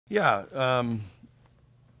Yeah,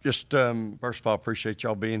 first of all, appreciate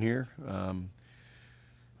y'all being here.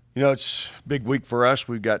 It's a big week for us.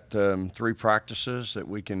 We've got 3 practices that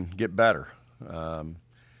we can get better. Um,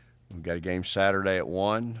 we've got a game Saturday at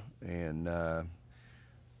 1, and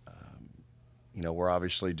we're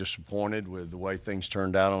obviously disappointed with the way things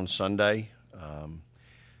turned out on Sunday.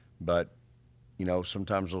 But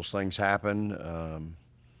sometimes those things happen.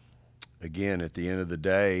 Again, at the end of the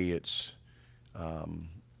day, it's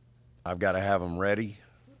I've got to have them ready.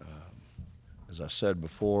 As I said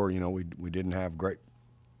before, we didn't have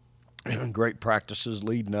great practices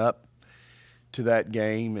leading up to that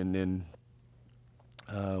game, and then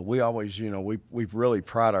we always, we really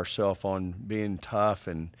pride ourselves on being tough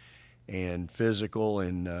and physical,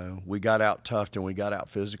 and we got out tough and we got out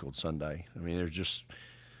physical Sunday. I mean,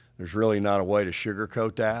 there's really not a way to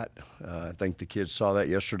sugarcoat that. I think the kids saw that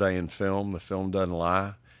yesterday in film. The film doesn't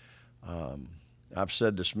lie. I've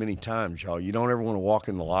said this many times, y'all. You don't ever want to walk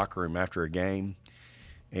in the locker room after a game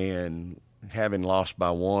and having lost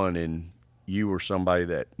by 1 and you were somebody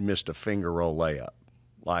that missed a finger roll layup.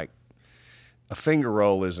 Like, a finger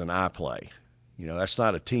roll is an eye play. That's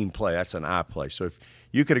not a team play. That's an eye play. So if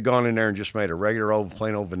you could have gone in there and just made a regular old,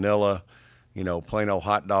 plain old vanilla, plain old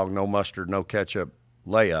hot dog, no mustard, no ketchup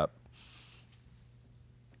layup,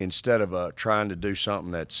 instead of trying to do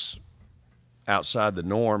something that's outside the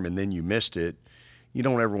norm and then you missed it, you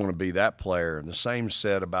don't ever want to be that player. And the same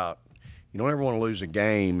said about, you don't ever want to lose a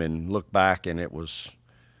game and look back and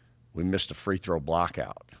we missed a free throw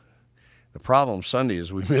blockout. The problem Sunday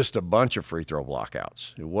is we missed a bunch of free throw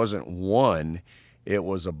blockouts. It wasn't one, it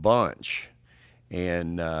was a bunch.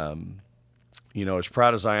 And, as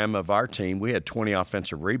proud as I am of our team, we had 20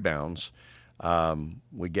 offensive rebounds.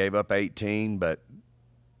 We gave up 18, but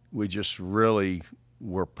we just really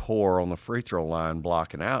were poor on the free throw line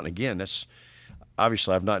blocking out. And again, that's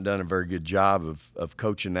obviously I've not done a very good job of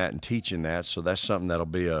coaching that and teaching that, so that's something that'll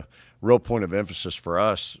be a real point of emphasis for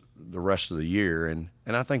us the rest of the year. And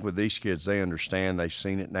I think with these kids, they understand, they've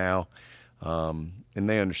seen it now, and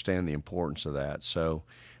they understand the importance of that. So,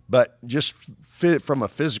 but just from a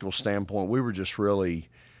physical standpoint, we were just really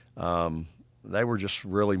they were just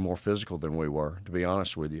really more physical than we were, to be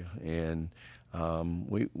honest with you. And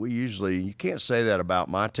we usually, you can't say that about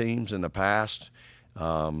my teams in the past.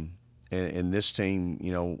 And this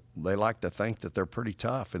team, they like to think that they're pretty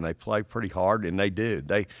tough and they play pretty hard, and they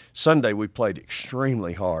did. Sunday we played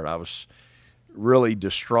extremely hard. I was really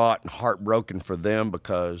distraught and heartbroken for them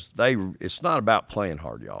because it's not about playing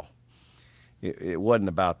hard, y'all. It wasn't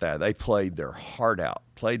about that. They played their heart out,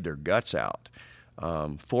 played their guts out,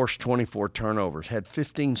 forced 24 turnovers, had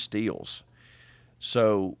 15 steals.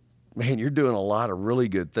 So, man, you're doing a lot of really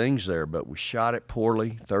good things there, but we shot it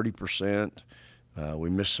poorly, 30%.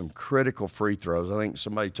 We missed some critical free throws. I think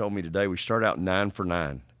somebody told me today we started out 9 for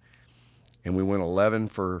 9, and we went 11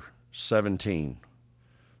 for 17.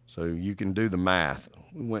 So you can do the math.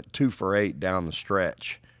 We went 2 for 8 down the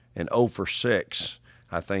stretch and 0 for 6,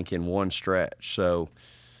 I think, in one stretch. So,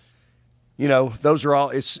 those are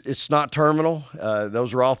all, it's not terminal.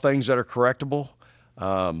 Those are all things that are correctable.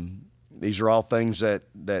 These are all things that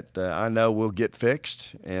I know will get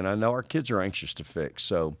fixed, and I know our kids are anxious to fix.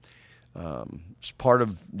 So, it's part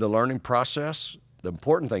of the learning process. The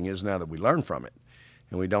important thing is now that we learn from it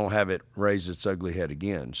and we don't have it raise its ugly head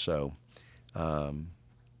again. So I'm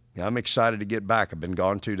excited to get back. I've been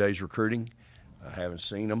gone 2 days recruiting. I haven't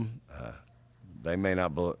seen them. They may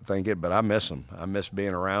not think it, but I miss them. I miss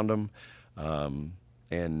being around them.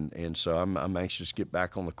 And so I'm anxious to get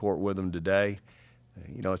back on the court with them today.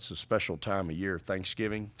 It's a special time of year,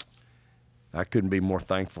 Thanksgiving. I couldn't be more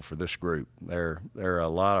thankful for this group. They're a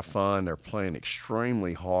lot of fun. They're playing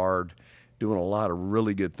extremely hard, doing a lot of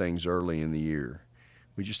really good things early in the year.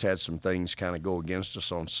 We just had some things kind of go against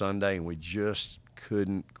us on Sunday, and we just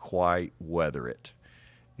couldn't quite weather it.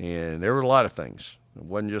 And there were a lot of things. It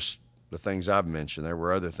wasn't just the things I've mentioned. There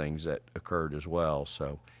were other things that occurred as well.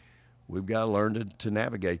 So we've got to learn to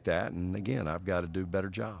navigate that. And, again, I've got to do a better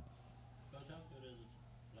job.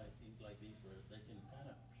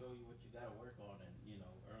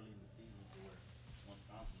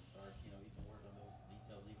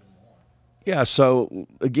 Yeah, so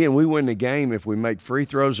again, we win the game if we make free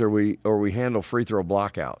throws or we handle free throw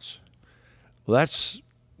blockouts. Well,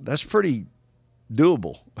 that's pretty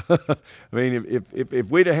doable. I mean, if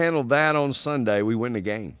we'd have handled that on Sunday, we win the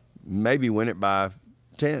game. Maybe win it by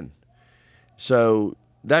 10. So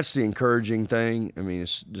that's the encouraging thing. I mean,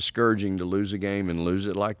 it's discouraging to lose a game and lose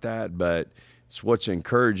it like that, but it's what's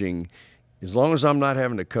encouraging. As long as I'm not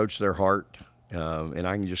having to coach their heart, and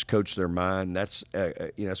I can just coach their mind. That's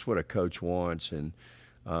what a coach wants, and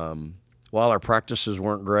While our practices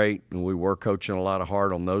weren't great and we were coaching a lot of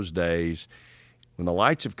hard on those days, when the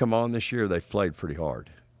lights have come on this year, they've played pretty hard.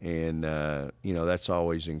 And, that's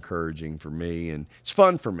always encouraging for me. And it's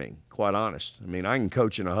fun for me, quite honest. I mean, I can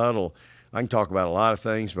coach in a huddle. I can talk about a lot of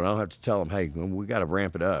things, but I don't have to tell them, hey, we got to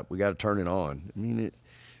ramp it up. We got to turn it on. I mean,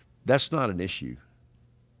 that's not an issue.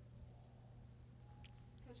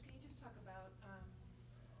 Coach, can you just talk about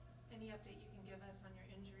any update you can give us on your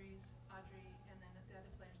injuries, Audrey, and then the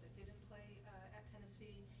other players that didn't play at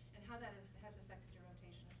Tennessee, and how that has affected your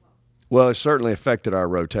rotation as well? Well, it certainly affected our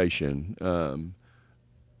rotation.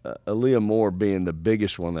 Aaliyah Moore being the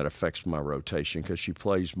biggest one that affects my rotation because she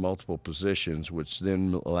plays multiple positions, which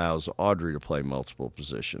then allows Audrey to play multiple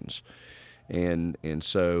positions. And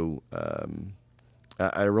so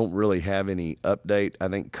I don't really have any update. I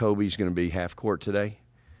think Kobe's going to be half court today,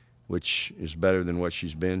 which is better than what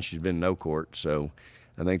she's been. She's been no court, so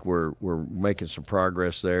I think we're making some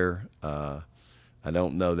progress there. I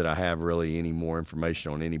don't know that I have really any more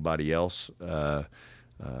information on anybody else. I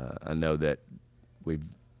know that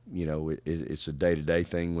it's a day-to-day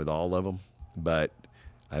thing with all of them, but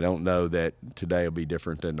I don't know that today will be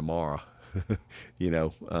different than tomorrow.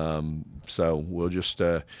 So we'll just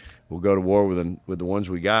we'll go to war with the ones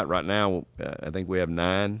we got right now. I think we have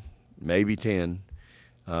 9, maybe 10,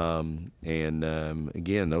 again,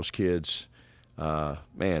 those kids,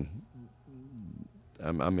 man,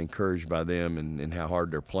 I'm encouraged by them and how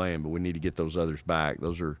hard they're playing, but we need to get those others back.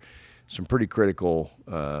 Those are some pretty critical,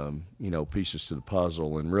 pieces to the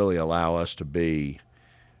puzzle and really allow us to be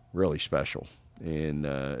really special. And,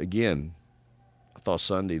 again, I thought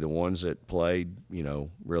Sunday, the ones that played,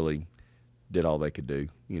 really did all they could do,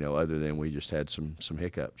 other than we just had some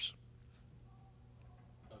hiccups.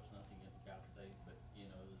 Coach, nothing against Cal State, but,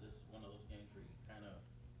 is this one of those games where you kind of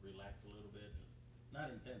relax a little bit? Not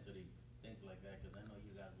intensity, things like that, because I know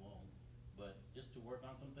you guys won't, but just to work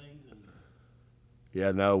on some things and.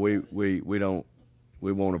 Yeah, no, we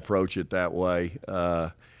won't approach it that way.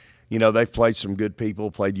 They've played some good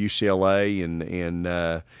people, played UCLA,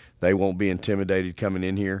 and they won't be intimidated coming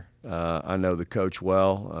in here. I know the coach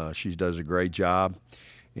well. She does a great job,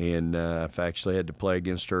 and I've actually had to play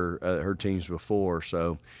against her teams before.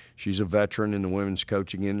 So she's a veteran in the women's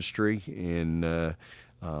coaching industry, and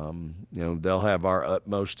they'll have our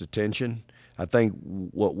utmost attention. I think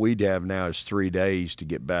what we'd have now is 3 days to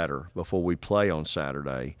get better before we play on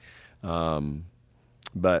Saturday.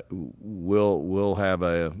 But we'll have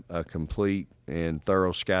a complete and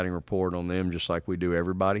thorough scouting report on them, just like we do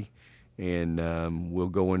everybody, and we'll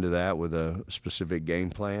go into that with a specific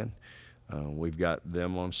game plan. We've got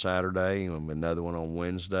them on Saturday and another one on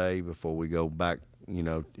Wednesday before we go back,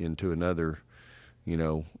 into another,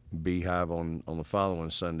 beehive on the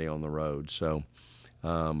following Sunday on the road. So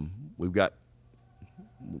we've got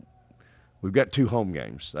 2 home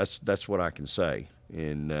games. That's what I can say.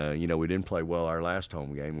 And we didn't play well our last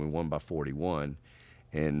home game. We won by 41,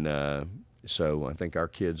 and so I think our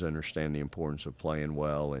kids understand the importance of playing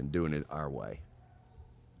well and doing it our way.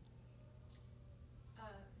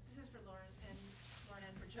 This is for Lauren and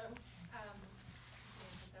for Joe.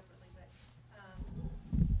 Separately, but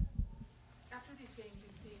after these games,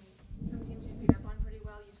 you've seen some teams you beat up on pretty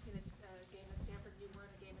well. You've seen a game at Stanford you won,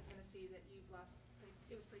 a game at Tennessee that you've lost.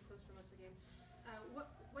 It was pretty close for most of the game.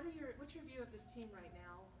 What's your view of this team right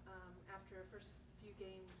now after first few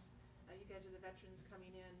games? You guys are the veterans coming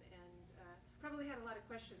in and probably had a lot of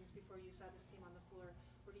questions before you saw this team on the floor.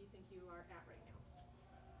 Where do you think you are at right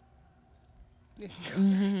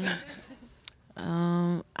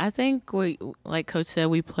now? I think like Coach said,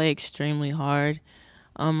 we play extremely hard.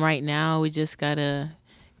 Right now, we just gotta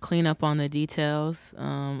clean up on the details.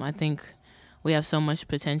 I think we have so much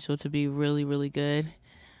potential to be really, really good.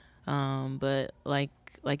 But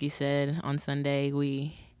like you said, on Sunday,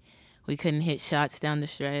 we couldn't hit shots down the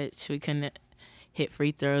stretch. We couldn't hit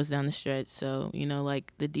free throws down the stretch. So,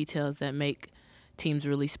 like the details that make teams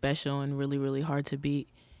really special and really, really hard to beat,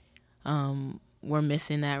 we're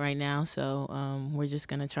missing that right now. So we're just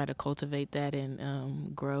going to try to cultivate that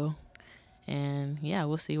and grow. And, yeah,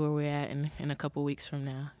 we'll see where we're at in a couple weeks from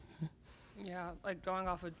now. Yeah, like going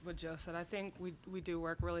off of what Joe said, I think we do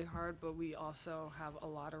work really hard, but we also have a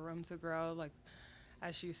lot of room to grow. Like,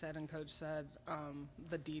 as she said and Coach said,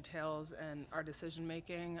 the details and our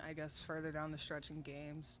decision-making, I guess, further down the stretch in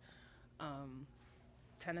games.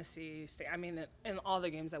 Tennessee State, in all the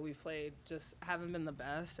games that we've played, just haven't been the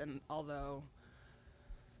best. And although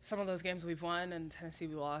some of those games we've won and Tennessee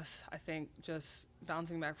we lost, I think just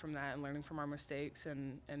bouncing back from that and learning from our mistakes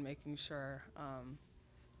and making sure,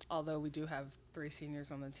 although we do have 3 seniors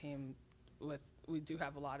on the team with we do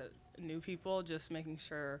have a lot of new people, just making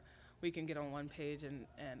sure we can get on one page and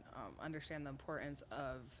understand the importance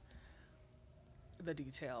of the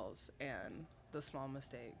details and the small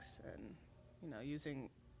mistakes, and using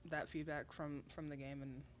that feedback from the game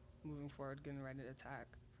and moving forward, getting ready to attack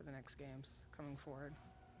for the next games coming forward.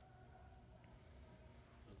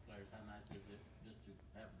 So players, how nice is it just to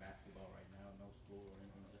have basketball right now, no school or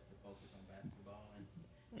anything, just to focus on basketball and just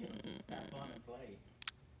have fun and play?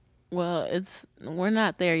 Well, we're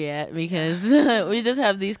not there yet because we just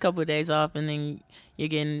have these couple of days off, and then you're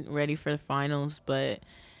getting ready for the finals. But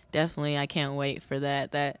definitely, I can't wait for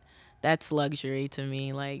that. That's luxury to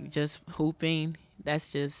me. Like, just hooping,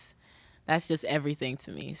 that's just everything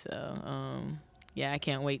to me. So yeah, I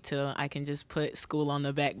can't wait till I can just put school on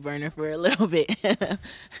the back burner for a little bit. Yeah.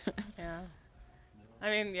 I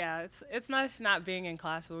mean, yeah, it's nice not being in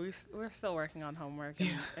class, but we're still working on homework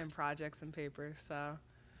and projects and papers. So,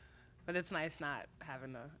 but it's nice not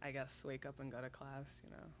having to, I guess, wake up and go to class. So.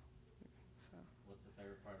 What's the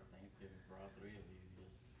favorite part of Thanksgiving for all three of you,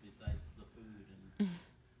 just besides the food and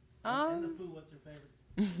the food? What's your favorite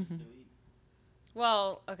things to eat?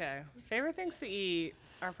 Well, okay. Favorite things to eat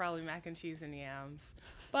are probably mac and cheese and yams.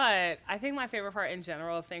 But I think my favorite part in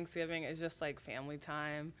general of Thanksgiving is just like family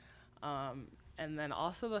time. And then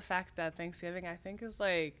also the fact that Thanksgiving, I think, is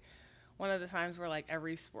like one of the times where like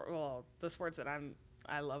every sport, well, the sports that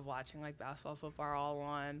I love watching, like basketball, football, are all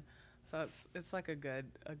on. So it's like a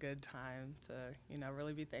good time to,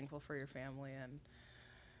 really be thankful for your family and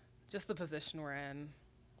just the position we're in,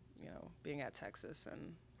 being at Texas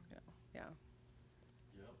and, yeah.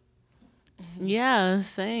 Yeah,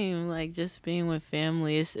 same. Like, just being with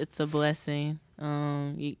family, it's a blessing.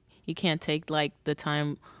 You can't take like the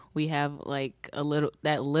time we have, like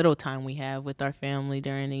that little time we have with our family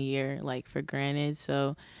during the year, like, for granted.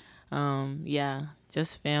 So yeah,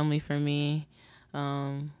 just family for me.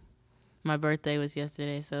 My birthday was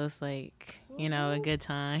yesterday, so it's like, a good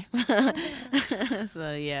time.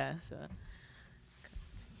 So yeah, so.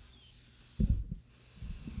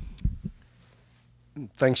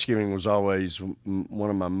 Thanksgiving was always one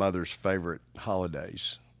of my mother's favorite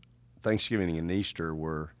holidays. Thanksgiving and Easter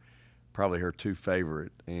were probably her two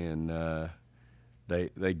favorite, and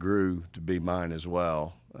they grew to be mine as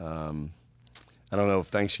well. I don't know if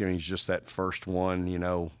Thanksgiving is just that first one,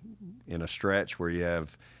 in a stretch where you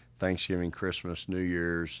have Thanksgiving, Christmas, New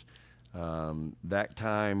Year's, that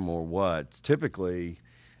time, or what. Typically,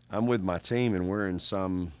 I'm with my team and we're in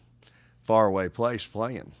some faraway place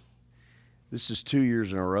playing. This is 2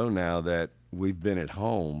 years in a row now that we've been at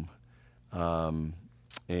home. And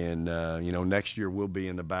next year we'll be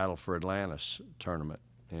in the Battle for Atlantis tournament.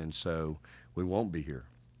 And so we won't be here.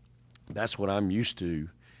 That's what I'm used to,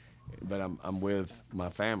 but I'm with my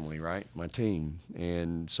family, right? My team.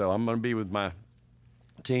 And so I'm going to be with my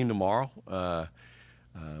team tomorrow.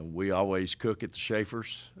 We always cook at the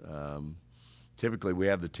Schaefer's. Typically we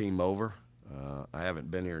have the team over. I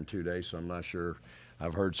haven't been here in 2 days, so I'm not sure.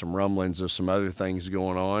 I've heard some rumblings of some other things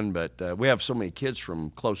going on, but we have so many kids from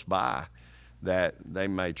close by that they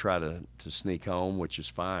may try to sneak home, which is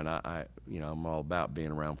fine. I'm all about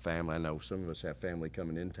being around family. I know some of us have family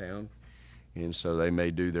coming in town, and so they may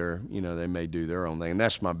do their own thing. And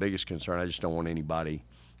that's my biggest concern. I just don't want anybody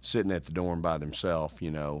sitting at the dorm by themselves,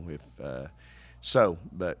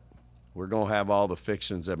 but we're gonna have all the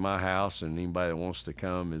fixings at my house, and anybody that wants to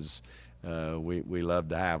come is. We love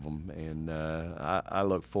to have them, and I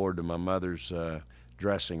look forward to my mother's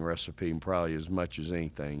dressing recipe, and probably as much as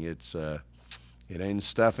anything. It ain't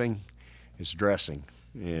stuffing, it's dressing,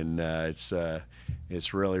 and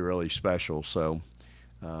it's really, really special. So,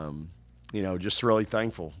 just really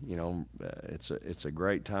thankful. It's a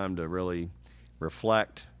great time to really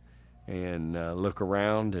reflect and look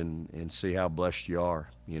around and see how blessed you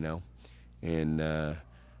are. And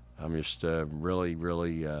I'm just really,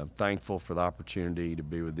 really thankful for the opportunity to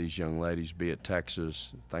be with these young ladies, be at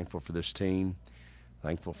Texas, thankful for this team,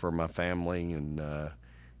 thankful for my family. And,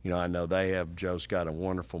 I know Joe's got a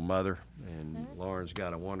wonderful mother, and Lauren's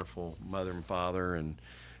got a wonderful mother and father. And,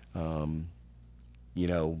 I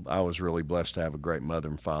was really blessed to have a great mother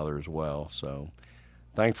and father as well. So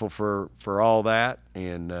thankful for all that,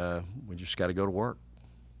 and we just got to go to work.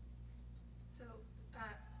 So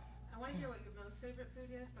I want to hear what your most favorite food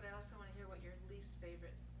is, but I also want to hear what your least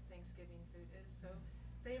favorite Thanksgiving food is. So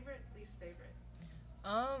favorite, least favorite.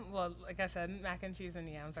 Well, like I said, mac and cheese and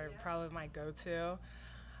yams are probably my go-to.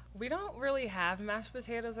 We don't really have mashed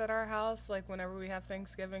potatoes at our house, like whenever we have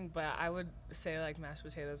Thanksgiving, but I would say like mashed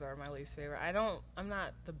potatoes are my least favorite. I'm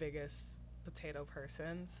not the biggest potato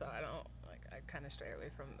person, so I kind of stray away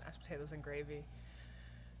from mashed potatoes and gravy.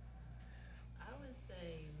 I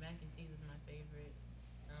say mac and cheese is my favorite.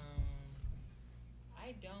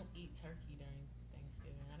 I don't eat turkey during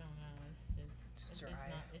Thanksgiving. I don't know. It's just not.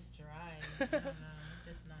 It's dry. I don't know.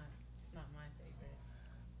 It's not my favorite.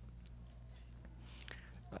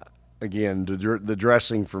 Again, the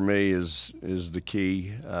dressing for me is the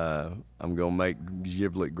key. I'm gonna make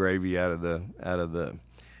giblet gravy out of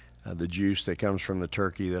the juice that comes from the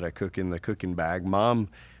turkey that I cook in the cooking bag. Mom,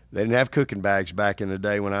 they didn't have cooking bags back in the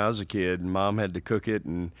day when I was a kid, and Mom had to cook it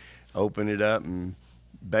and open it up and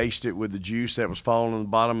baste it with the juice that was falling on the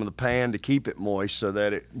bottom of the pan to keep it moist so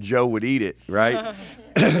that Joe would eat it, right?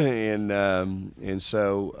 and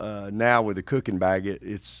so now with the cooking bag,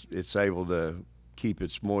 it's able to keep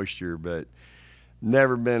its moisture, but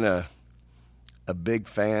never been a big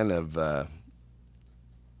fan of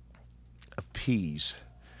peas.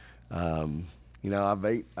 I've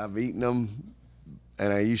eaten them,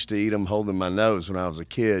 and I used to eat them holding my nose when I was a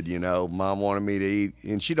kid. Mom wanted me to eat,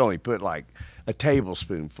 and she'd only put like a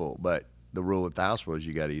tablespoonful, but the rule at the house was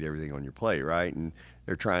you got to eat everything on your plate, right? And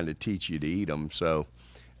they're trying to teach you to eat them, so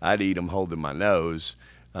I'd eat them holding my nose,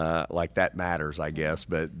 like that matters, I guess,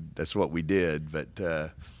 but that's what we did. But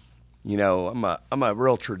I'm a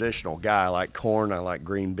real traditional guy. I like corn, I like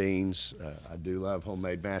green beans, I do love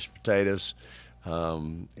homemade mashed potatoes,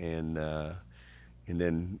 and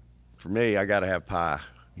then for me, I got to have pie.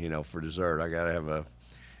 For dessert, I got to have a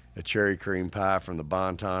cherry cream pie from the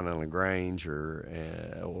Bonton on LaGrange,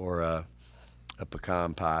 or a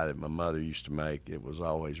pecan pie that my mother used to make. It was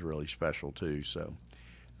always really special too. So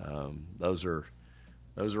those are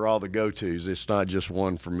all the go-tos. It's not just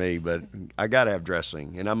one for me, but I got to have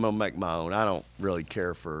dressing, and I'm gonna make my own. I don't really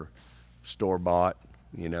care for store-bought.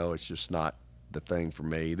 It's just not the thing for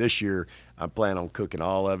me. This year, I plan on cooking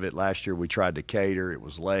all of it. Last year, we tried to cater. It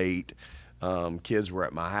was late. Kids were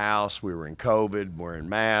at my house. We were in COVID. We're in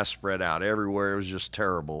masks, spread out everywhere. It was just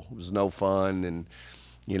terrible. It was no fun. And,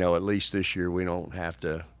 at least this year, we don't have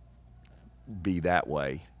to be that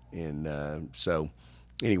way. And so,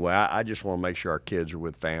 anyway, I just want to make sure our kids are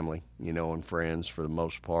with family, and friends for the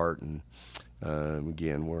most part. And,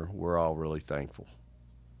 again, we're all really thankful.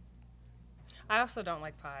 I also don't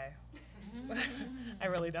like pie. I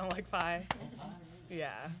really don't like pie.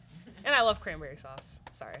 Yeah. And I love cranberry sauce.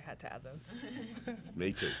 Sorry, I had to add those.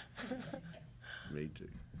 Me too. Me too.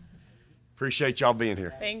 Appreciate y'all being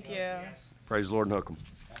here. Thank you. Praise the Lord and hook 'em.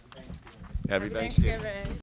 Happy Thanksgiving.